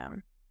for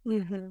them.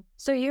 Mm-hmm.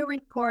 So you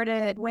record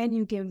it when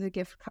you give the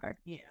gift card.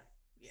 Yeah.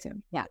 So,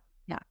 yeah.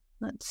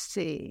 Let's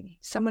see.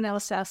 Someone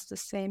else asked the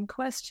same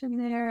question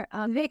there.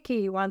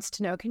 Vicky wants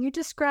to know, can you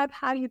describe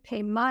how you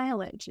pay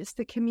mileage? Is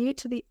the commute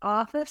to the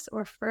office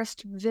or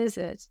first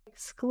visit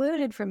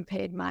excluded from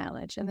paid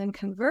mileage? And then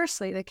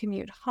conversely, the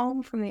commute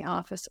home from the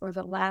office or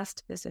the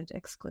last visit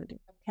excluded?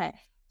 Okay.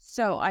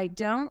 So I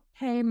don't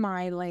pay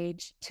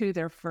mileage to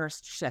their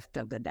first shift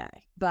of the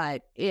day.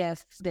 But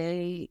if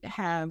they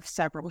have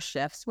several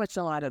shifts, which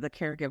a lot of the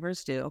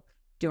caregivers do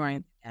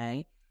during the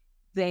day,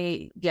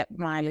 they get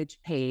mileage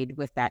paid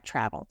with that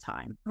travel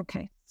time.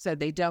 Okay. So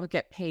they don't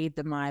get paid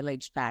the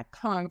mileage back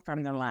home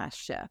from their last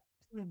shift.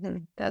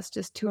 That's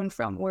just to and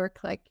from work,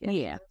 like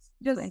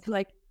just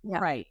like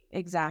right,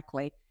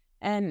 exactly.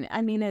 And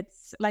I mean,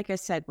 it's like I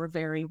said, we're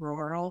very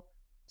rural,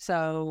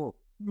 so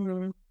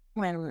when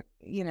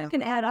it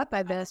can add up,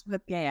 I guess.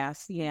 But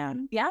yes,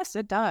 yes,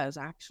 it does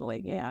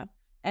actually,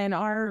 And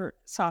our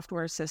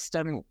software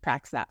system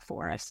tracks that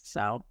for us.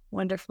 So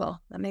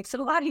wonderful. That makes it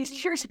a lot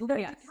easier to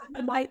do.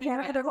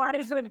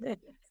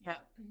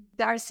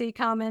 Darcy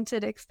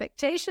commented,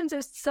 expectations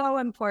are so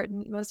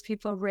important. Most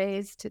people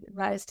rise to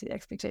the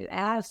expectation.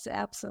 That's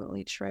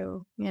absolutely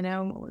true.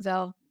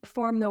 They'll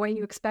perform the way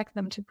you expect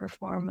them to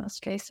perform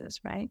most cases,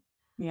 right?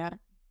 Yeah.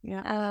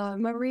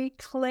 Marie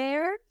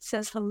Claire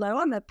says, hello,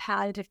 I'm a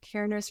palliative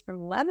care nurse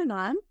from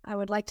Lebanon. I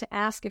would like to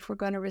ask if we're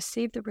going to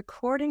receive the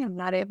recording. I'm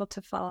not able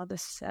to follow the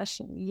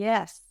session.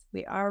 Yes,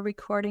 we are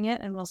recording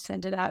it, and we'll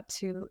send it out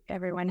to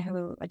everyone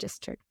who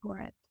registered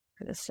for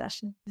this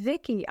session.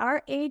 Vicki,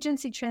 our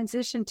agency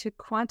transitioned to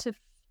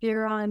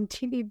quantiferon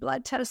TB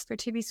blood tests for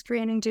TB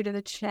screening due to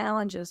the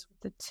challenges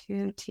with the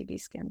 2 TB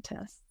skin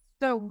tests.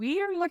 So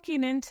we are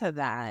looking into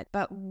that,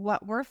 but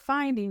what we're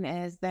finding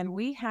is then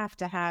we have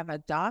to have a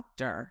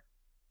doctor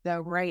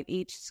that write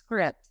each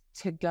script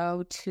to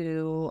go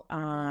to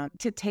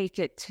take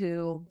it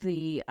to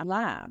the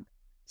lab.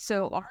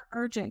 So our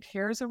urgent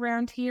cares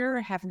around here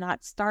have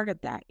not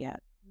started that yet.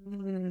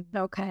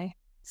 Okay.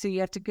 So you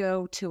have to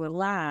go to a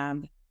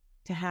lab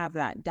to have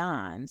that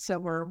done. So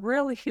we're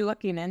really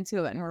looking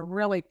into it, and we're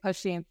really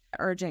pushing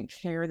urgent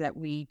care that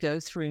we go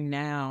through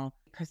now,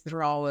 because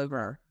they're all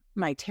over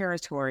my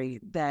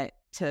territory, that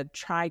to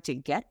try to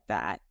get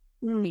that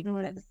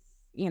because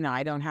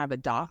I don't have a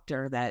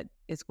doctor that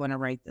is going to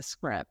write the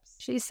scripts.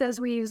 She says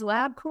we use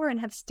LabCorp and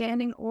have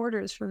standing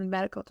orders from the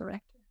medical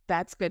director.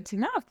 That's good to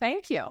know.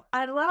 Thank you.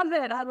 I love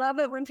it. I love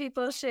it when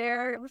people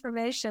share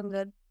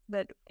information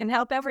that can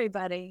help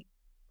everybody.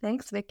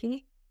 Thanks,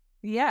 Vicki.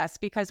 Yes,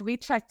 because we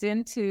checked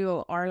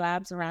into our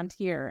labs around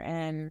here,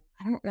 and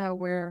I don't know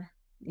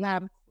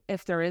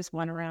if there is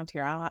one around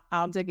here.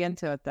 I'll dig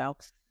into it though.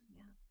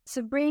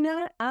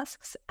 Sabrina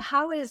asks,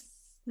 how is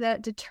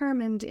that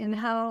determined in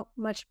how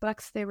much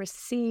bucks they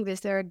receive? Is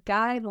there a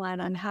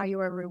guideline on how you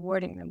are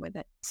rewarding them with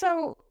it?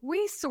 So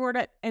we sort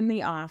it in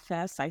the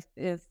office.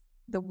 The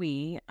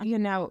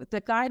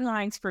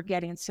guidelines for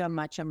getting so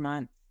much a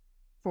month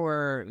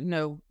for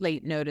no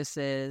late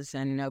notices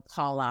and no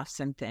call-offs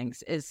and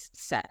things is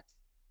set.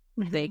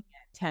 They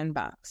get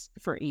 $10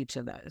 for each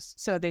of those.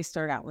 So they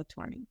start out with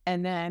 20.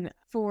 And then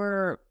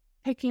for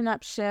picking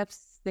up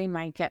shifts, they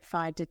might get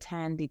 5 to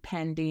 10,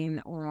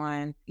 depending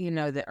on,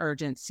 the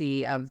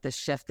urgency of the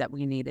shift that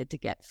we needed to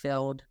get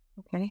filled.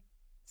 Okay.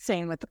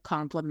 Same with the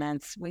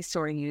compliments. We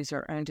sort of use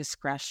our own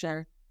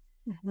discretion.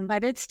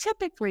 But it's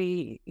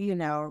typically,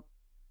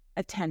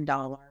 a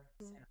 $10.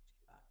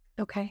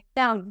 Okay.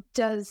 Now,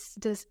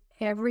 does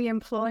every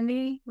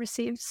employee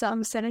receive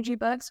some synergy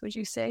bucks, would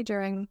you say,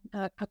 during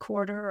a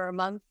quarter or a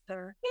month?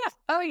 Or yeah.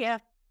 Oh, yeah.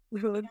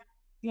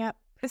 Yeah.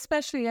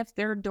 Especially if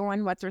they're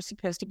doing what they're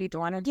supposed to be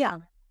doing.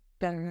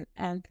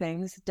 And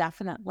things,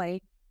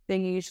 definitely. They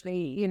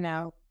usually,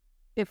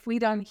 if we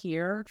don't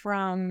hear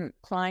from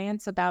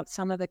clients about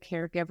some of the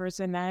caregivers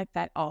and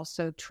that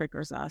also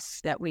triggers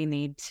us that we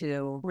need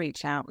to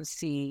reach out and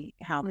see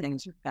how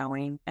things are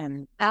going.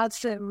 And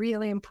that's a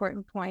really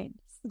important point.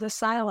 The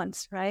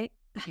silence, right?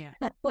 Yeah.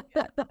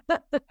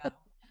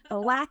 A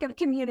lack of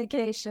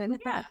communication.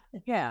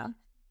 Yeah.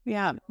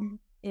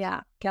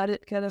 Got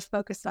to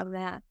focus on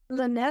that.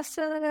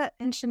 Lanessa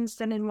mentions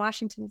that in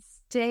Washington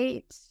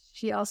State,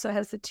 she also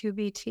has the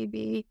 2B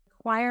TB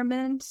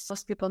requirement.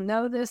 Most people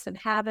know this and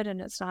have it, and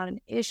it's not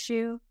an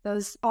issue.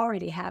 Those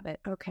already have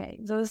it. Okay.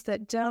 Those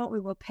that don't, we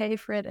will pay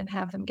for it and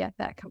have them get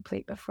that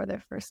complete before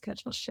their first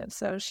scheduled shift.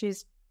 So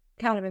she's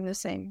kind of in the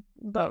same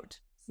boat.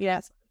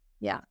 Yes.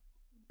 Yeah.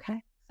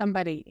 Okay.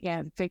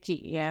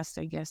 Vicki asked,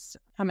 I guess,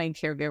 how many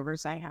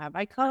caregivers I have.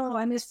 I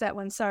missed that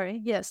one. Sorry.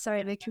 Yes.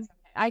 Sorry, Vicki.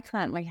 I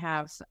currently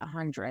have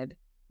 100,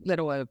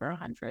 little over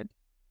 100.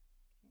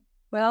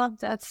 Well,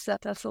 that's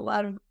a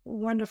lot of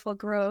wonderful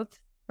growth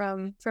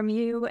from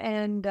you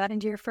and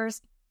your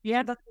first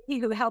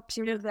who helps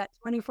you with that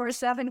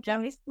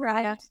 24/7.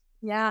 Right?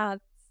 Yeah,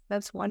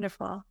 that's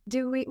wonderful.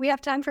 Do we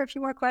have time for a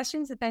few more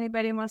questions? If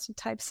anybody wants to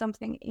type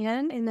something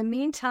in. In the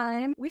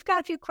meantime, we've got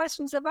a few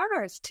questions of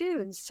ours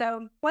too.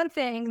 So one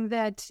thing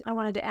that I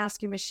wanted to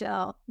ask you,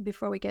 Michelle,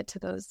 before we get to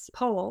those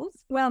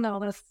polls. Well, no,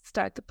 let's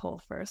start the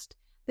poll first.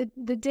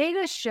 The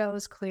data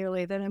shows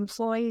clearly that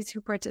employees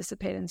who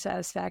participate in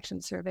satisfaction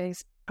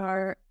surveys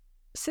are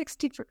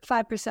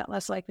 65%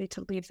 less likely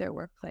to leave their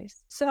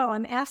workplace. So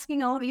I'm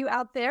asking all of you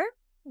out there,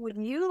 would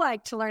you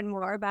like to learn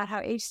more about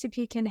how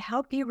HCP can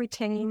help you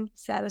retain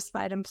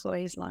satisfied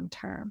employees long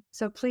term?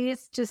 So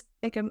please just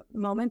take a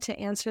moment to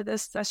answer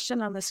this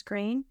question on the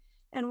screen.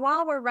 And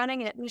while we're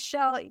running it,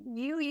 Michelle,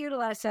 you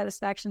utilize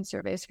satisfaction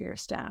surveys for your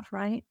staff,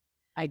 right?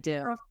 I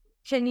do.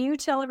 Can you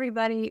tell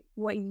everybody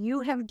what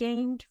you have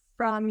gained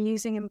from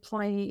using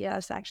employee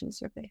satisfaction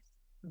surveys?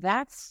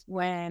 That's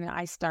when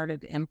I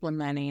started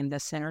implementing the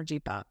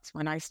synergy bucks,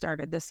 when I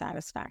started the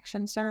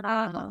satisfaction survey.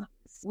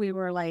 we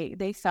were like,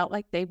 they felt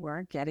like they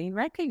weren't getting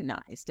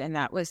recognized. And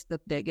that was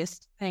the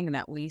biggest thing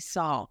that we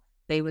saw.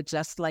 They would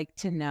just like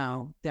to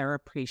know they're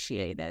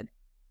appreciated.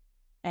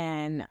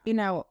 And,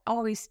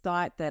 always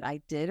thought that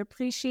I did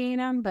appreciate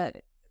them,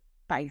 but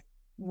by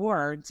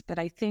words, but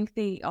I think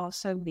they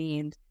also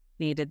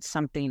needed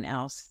something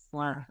else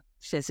more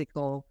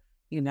physical,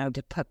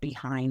 to put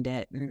behind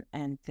it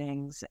and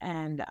things.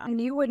 And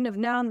you wouldn't have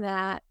known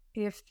that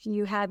if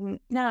you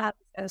hadn't had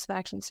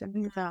satisfaction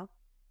survey.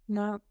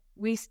 No,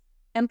 we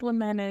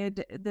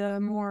implemented the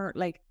more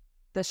like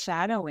the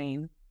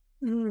shadowing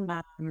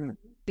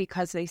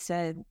because they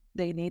said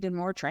they needed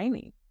more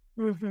training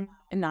and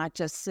not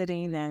just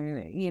sitting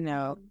and,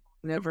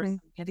 over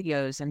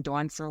videos and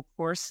doing some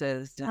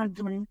courses.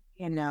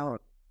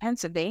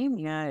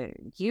 Pennsylvania,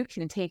 you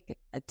can take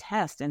a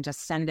test and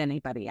just send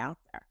anybody out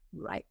there.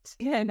 Right.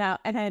 And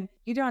then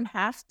you don't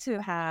have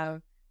to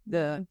have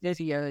the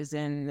videos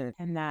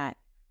and that.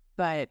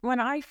 But when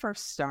I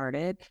first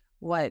started,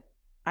 what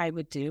I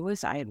would do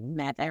is I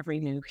met every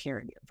new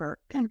caregiver,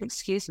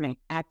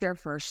 at their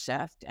first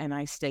shift, and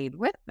I stayed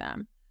with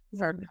them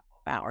for a couple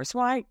of hours.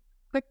 Well, I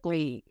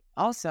quickly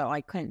also,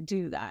 I couldn't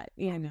do that,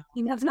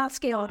 That's not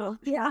scalable.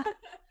 Yeah.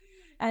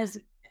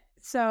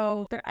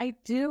 So I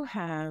do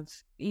have,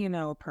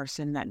 a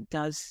person that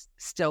does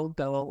still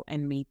go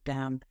and meet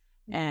them.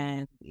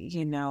 And,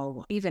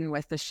 even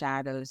with the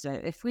shadows,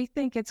 if we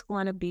think it's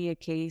going to be a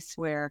case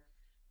where,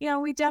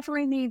 we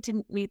definitely need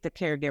to meet the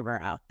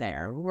caregiver out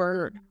there.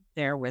 We're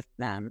there with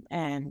them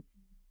and,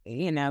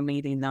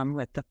 meeting them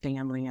with the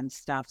family and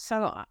stuff.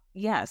 So,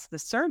 yes, the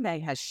survey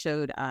has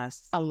showed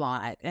us a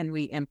lot, and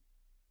we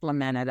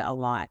implemented a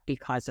lot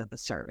because of the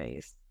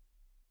surveys.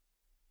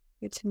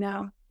 Good to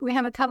know. We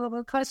have a couple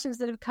of questions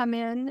that have come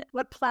in.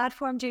 What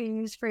platform do you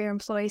use for your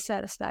employee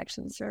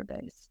satisfaction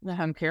surveys? The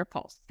Home Care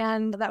Pulse.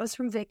 And that was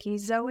from Vicky.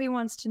 Zoe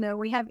wants to know,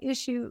 we have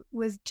issue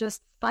with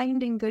just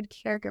finding good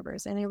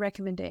caregivers. Any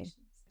recommendations?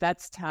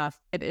 That's tough.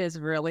 It is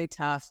really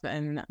tough.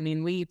 And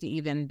we've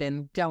even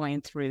been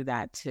going through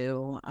that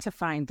too, to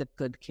find the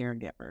good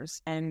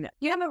caregivers. And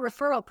you have a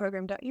referral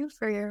program, don't you,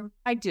 for your...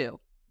 I do.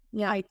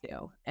 Yeah. I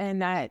do.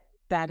 And that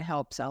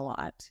helps a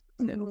lot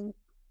too.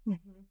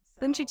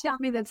 Didn't you tell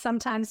me that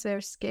sometimes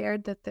they're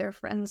scared that their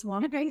friends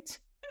won't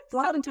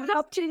want to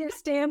help to your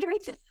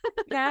standards?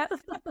 Yeah,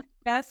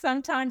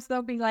 sometimes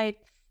they'll be like,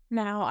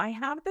 now I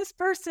have this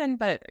person,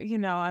 but,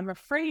 I'm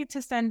afraid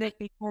to send it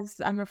because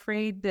I'm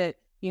afraid that,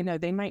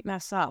 they might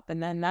mess up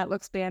and then that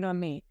looks bad on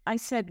me. I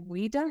said,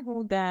 we don't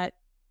hold that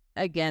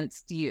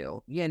against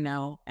you,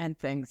 and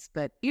things.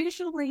 But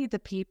usually the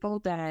people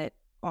that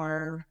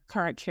are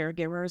current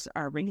caregivers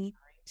are referring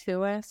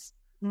to us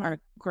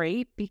are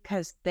great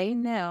because they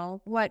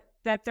know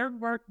that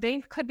they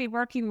could be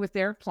working with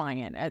their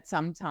client at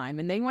some time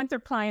and they want their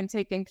client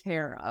taken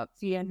care of,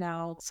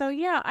 So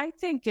yeah, I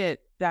think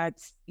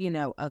that's,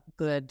 a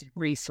good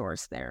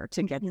resource there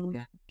to get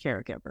the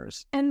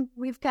caregivers. And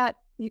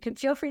you can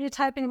feel free to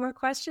type any more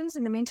questions.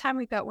 In the meantime,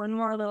 we've got one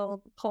more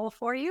little poll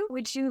for you.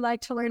 Would you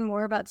like to learn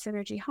more about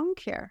Synergy Home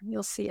Care?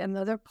 You'll see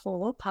another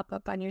poll pop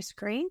up on your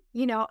screen.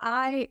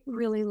 I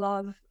really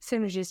love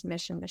Synergy's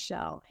mission,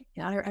 Michelle.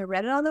 I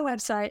read it on the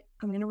website.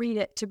 I'm going to read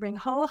it. To bring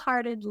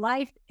wholehearted,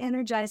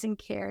 life-energizing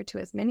care to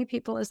as many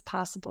people as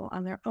possible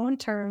on their own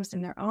terms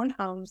in their own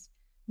homes,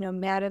 no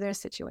matter their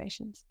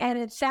situations. And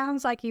it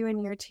sounds like you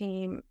and your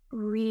team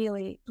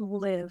really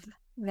live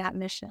that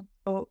mission.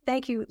 So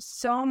thank you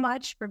so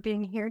much for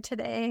being here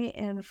today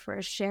and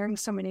for sharing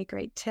so many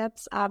great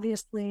tips.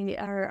 Obviously,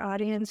 our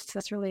audience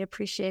has really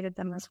appreciated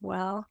them as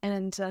well.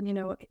 And, I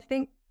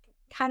think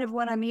kind of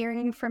what I'm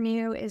hearing from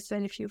you is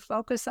that if you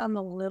focus on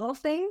the little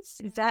things,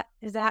 is that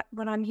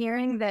what I'm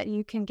hearing, that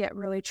you can get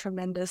really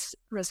tremendous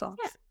results?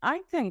 Yeah,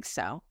 I think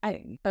so.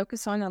 I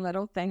focus on the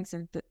little things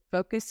and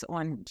focus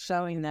on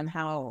showing them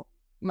how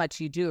much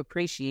you do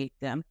appreciate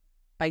them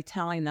by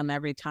telling them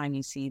every time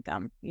you see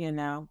them,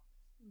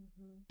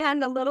 And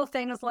the little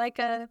things like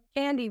a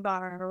candy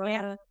bar or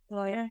a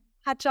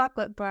hot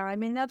chocolate bar.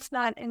 That's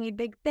not any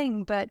big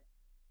thing, but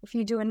if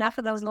you do enough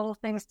of those little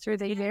things through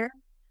the year,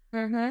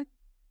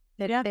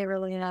 they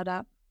really add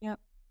up. Yep,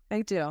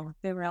 they do.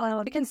 They really.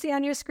 Well, you can see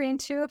on your screen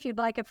too, if you'd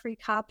like a free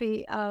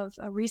copy of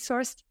a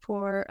resource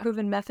for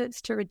proven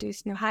methods to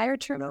reduce new hire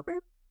turnover.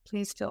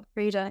 Please feel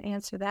free to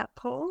answer that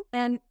poll.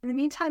 And in the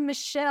meantime,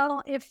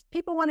 Michelle, if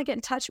people want to get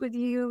in touch with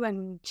you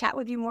and chat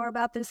with you more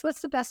about this,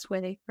 what's the best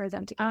way for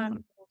them to get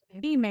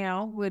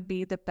Email would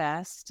be the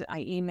best.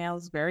 Email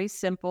is very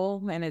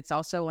simple, and it's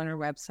also on our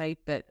website,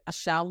 but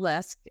Michelle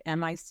Lisk,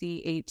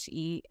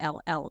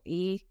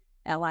 Michellelisk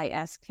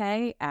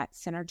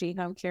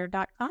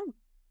 @synergyhomecare.com.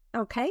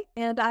 Okay.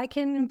 And I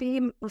can be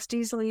most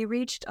easily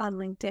reached on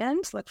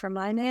LinkedIn. Just look for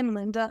my name,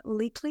 Linda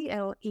Leakley,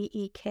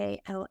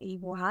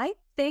 Leekley.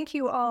 Thank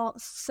you all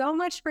so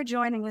much for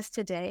joining us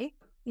today.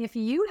 If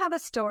you have a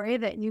story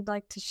that you'd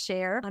like to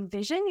share on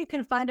vision, you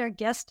can find our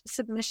guest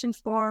submission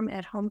form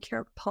at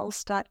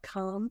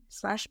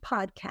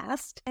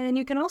homecarepulse.com/podcast. And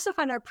you can also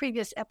find our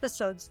previous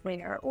episodes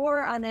there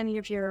or on any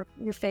of your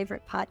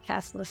favorite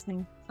podcast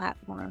listening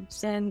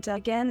platforms. And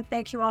again,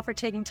 thank you all for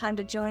taking time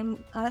to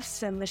join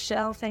us. And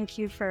Michelle, thank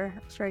you for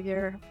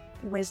your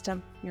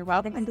wisdom. You're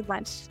welcome. Thanks so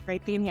much.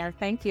 Great being here.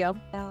 Thank you.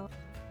 Yeah.